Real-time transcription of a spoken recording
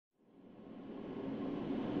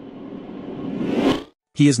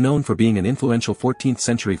He is known for being an influential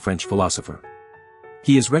 14th-century French philosopher.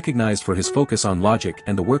 He is recognized for his focus on logic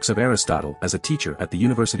and the works of Aristotle as a teacher at the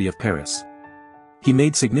University of Paris. He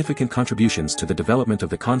made significant contributions to the development of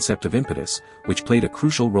the concept of impetus, which played a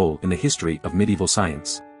crucial role in the history of medieval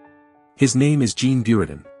science. His name is Jean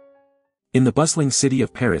Buridan. In the bustling city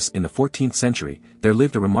of Paris in the 14th century, there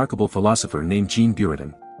lived a remarkable philosopher named Jean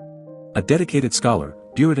Buridan. A dedicated scholar,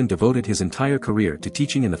 Buridan devoted his entire career to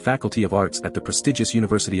teaching in the Faculty of Arts at the prestigious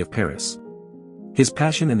University of Paris. His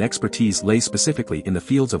passion and expertise lay specifically in the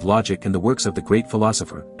fields of logic and the works of the great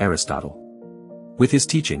philosopher, Aristotle. With his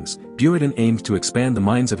teachings, Buridan aimed to expand the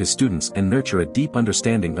minds of his students and nurture a deep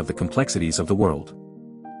understanding of the complexities of the world.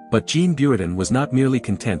 But Jean Buridan was not merely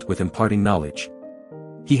content with imparting knowledge.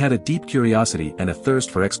 He had a deep curiosity and a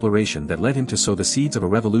thirst for exploration that led him to sow the seeds of a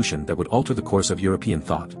revolution that would alter the course of European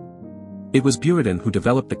thought. It was Buridan who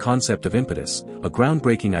developed the concept of impetus, a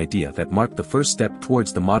groundbreaking idea that marked the first step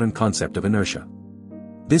towards the modern concept of inertia.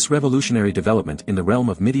 This revolutionary development in the realm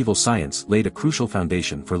of medieval science laid a crucial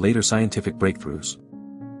foundation for later scientific breakthroughs.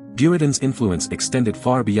 Buridan's influence extended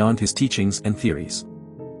far beyond his teachings and theories.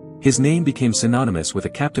 His name became synonymous with a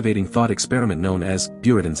captivating thought experiment known as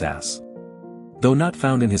Buridan's ass. Though not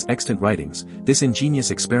found in his extant writings, this ingenious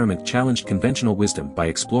experiment challenged conventional wisdom by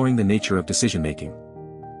exploring the nature of decision-making.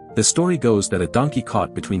 The story goes that a donkey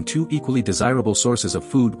caught between two equally desirable sources of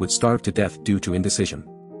food would starve to death due to indecision.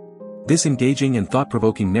 This engaging and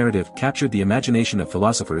thought-provoking narrative captured the imagination of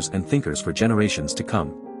philosophers and thinkers for generations to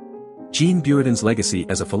come. Jean Buridan's legacy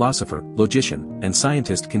as a philosopher, logician, and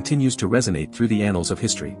scientist continues to resonate through the annals of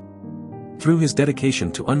history. Through his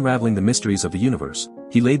dedication to unraveling the mysteries of the universe,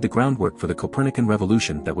 he laid the groundwork for the Copernican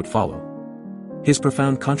revolution that would follow. His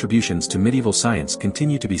profound contributions to medieval science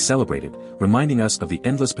continue to be celebrated, reminding us of the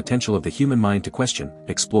endless potential of the human mind to question,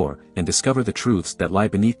 explore, and discover the truths that lie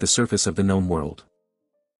beneath the surface of the known world.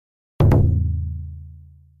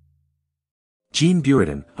 Jean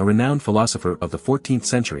Buridan, a renowned philosopher of the 14th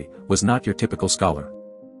century, was not your typical scholar.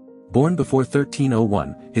 Born before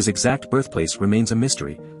 1301, his exact birthplace remains a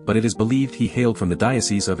mystery, but it is believed he hailed from the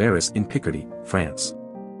diocese of Arras in Picardy, France.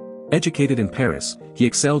 Educated in Paris, he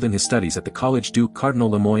excelled in his studies at the Collège du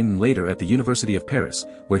Cardinal Lemoyne and later at the University of Paris,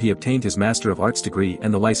 where he obtained his Master of Arts degree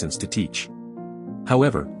and the license to teach.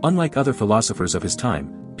 However, unlike other philosophers of his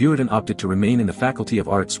time, Buridan opted to remain in the Faculty of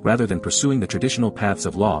Arts rather than pursuing the traditional paths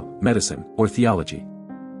of law, medicine, or theology.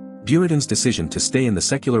 Buridan's decision to stay in the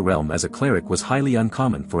secular realm as a cleric was highly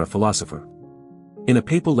uncommon for a philosopher. In a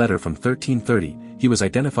papal letter from 1330, he was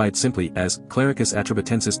identified simply as Clericus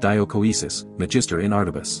Attributensis Diocoesis, Magister in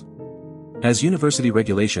Artibus. As university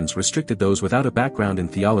regulations restricted those without a background in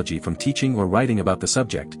theology from teaching or writing about the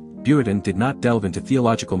subject, Buridan did not delve into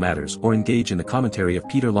theological matters or engage in the commentary of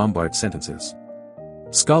Peter Lombard's sentences.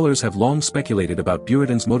 Scholars have long speculated about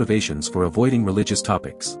Buridan's motivations for avoiding religious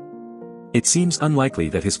topics. It seems unlikely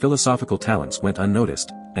that his philosophical talents went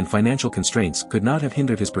unnoticed, and financial constraints could not have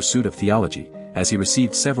hindered his pursuit of theology, as he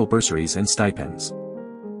received several bursaries and stipends.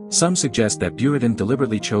 Some suggest that Buridan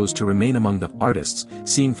deliberately chose to remain among the artists,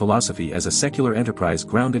 seeing philosophy as a secular enterprise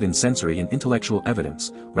grounded in sensory and intellectual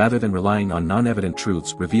evidence, rather than relying on non-evident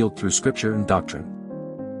truths revealed through scripture and doctrine.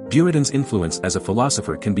 Buridan's influence as a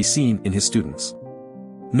philosopher can be seen in his students.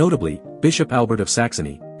 Notably, Bishop Albert of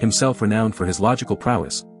Saxony, himself renowned for his logical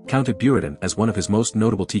prowess, counted Buridan as one of his most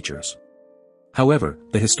notable teachers. However,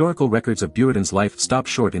 the historical records of Buridan's life stop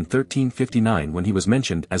short in 1359 when he was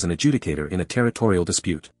mentioned as an adjudicator in a territorial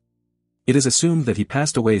dispute. It is assumed that he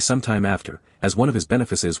passed away sometime after, as one of his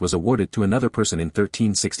benefices was awarded to another person in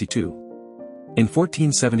 1362. In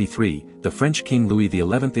 1473, the French King Louis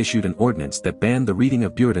XI issued an ordinance that banned the reading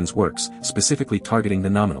of Buridan's works, specifically targeting the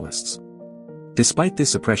nominalists. Despite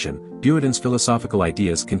this suppression, Buridan's philosophical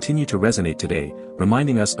ideas continue to resonate today,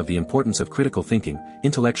 reminding us of the importance of critical thinking,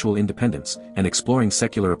 intellectual independence, and exploring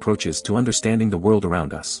secular approaches to understanding the world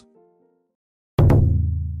around us.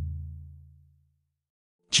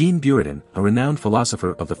 Jean Buridan, a renowned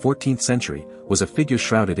philosopher of the 14th century, was a figure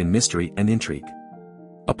shrouded in mystery and intrigue.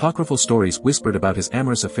 Apocryphal stories whispered about his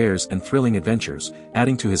amorous affairs and thrilling adventures,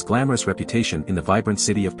 adding to his glamorous reputation in the vibrant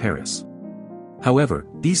city of Paris. However,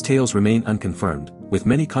 these tales remain unconfirmed, with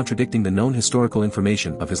many contradicting the known historical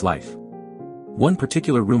information of his life. One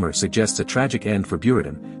particular rumor suggests a tragic end for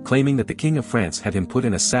Buridan, claiming that the King of France had him put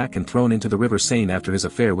in a sack and thrown into the river Seine after his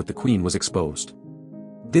affair with the Queen was exposed.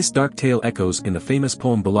 This dark tale echoes in the famous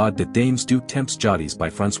poem Ballade des Dames du Temps Jadis by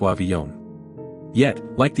François Villon. Yet,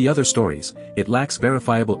 like the other stories, it lacks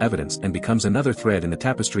verifiable evidence and becomes another thread in the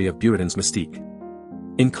tapestry of Buridan's mystique.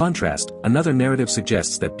 In contrast, another narrative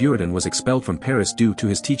suggests that Buridan was expelled from Paris due to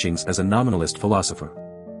his teachings as a nominalist philosopher.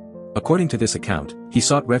 According to this account, he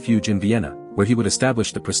sought refuge in Vienna, where he would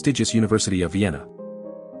establish the prestigious University of Vienna.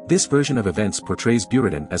 This version of events portrays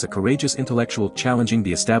Buridan as a courageous intellectual challenging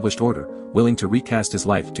the established order, willing to recast his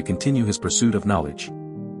life to continue his pursuit of knowledge.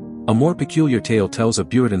 A more peculiar tale tells of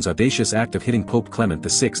Buridan's audacious act of hitting Pope Clement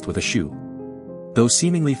VI with a shoe. Though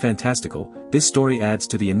seemingly fantastical, this story adds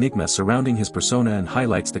to the enigma surrounding his persona and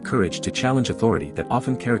highlights the courage to challenge authority that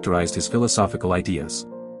often characterized his philosophical ideas.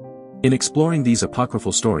 In exploring these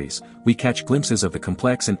apocryphal stories, we catch glimpses of the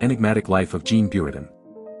complex and enigmatic life of Jean Buridan.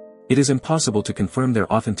 It is impossible to confirm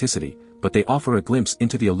their authenticity, but they offer a glimpse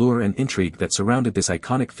into the allure and intrigue that surrounded this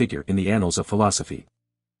iconic figure in the annals of philosophy.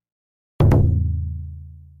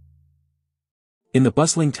 In the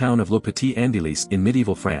bustling town of Le Petit Andelys in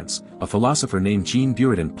medieval France, a philosopher named Jean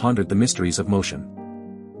Buridan pondered the mysteries of motion.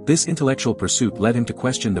 This intellectual pursuit led him to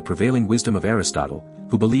question the prevailing wisdom of Aristotle,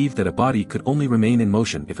 who believed that a body could only remain in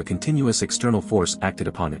motion if a continuous external force acted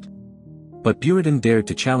upon it. But Buridan dared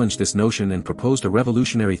to challenge this notion and proposed a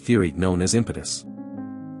revolutionary theory known as impetus.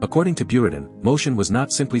 According to Buridan, motion was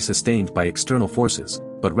not simply sustained by external forces,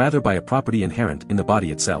 but rather by a property inherent in the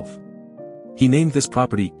body itself. He named this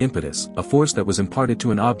property impetus, a force that was imparted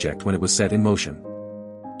to an object when it was set in motion.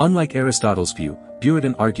 Unlike Aristotle's view,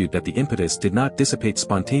 Buridan argued that the impetus did not dissipate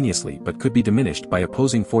spontaneously but could be diminished by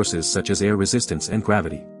opposing forces such as air resistance and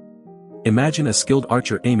gravity. Imagine a skilled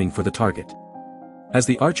archer aiming for the target. As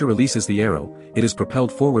the archer releases the arrow, it is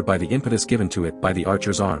propelled forward by the impetus given to it by the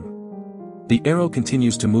archer's arm. The arrow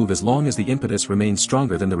continues to move as long as the impetus remains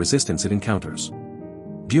stronger than the resistance it encounters.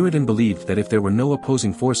 Buridan believed that if there were no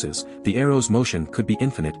opposing forces, the arrow's motion could be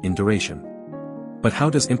infinite in duration. But how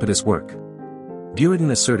does impetus work?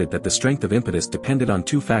 Buridan asserted that the strength of impetus depended on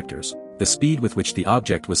two factors: the speed with which the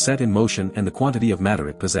object was set in motion and the quantity of matter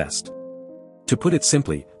it possessed. To put it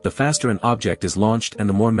simply, the faster an object is launched and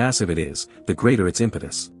the more massive it is, the greater its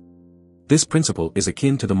impetus. This principle is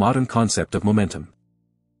akin to the modern concept of momentum.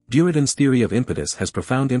 Buridan's theory of impetus has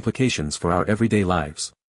profound implications for our everyday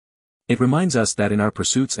lives. It reminds us that in our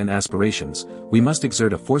pursuits and aspirations, we must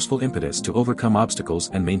exert a forceful impetus to overcome obstacles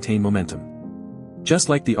and maintain momentum. Just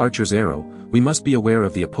like the archer's arrow, we must be aware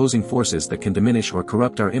of the opposing forces that can diminish or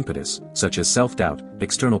corrupt our impetus, such as self-doubt,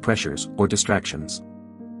 external pressures, or distractions.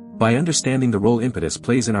 By understanding the role impetus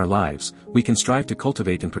plays in our lives, we can strive to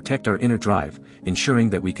cultivate and protect our inner drive, ensuring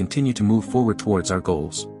that we continue to move forward towards our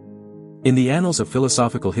goals. In the annals of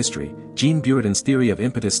philosophical history, Jean Buridan's theory of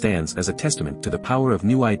impetus stands as a testament to the power of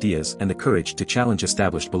new ideas and the courage to challenge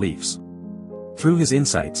established beliefs. Through his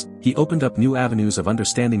insights, he opened up new avenues of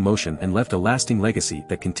understanding motion and left a lasting legacy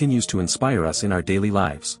that continues to inspire us in our daily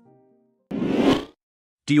lives.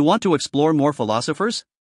 Do you want to explore more philosophers?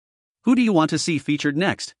 Who do you want to see featured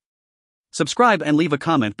next? Subscribe and leave a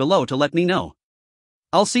comment below to let me know.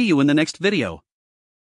 I'll see you in the next video.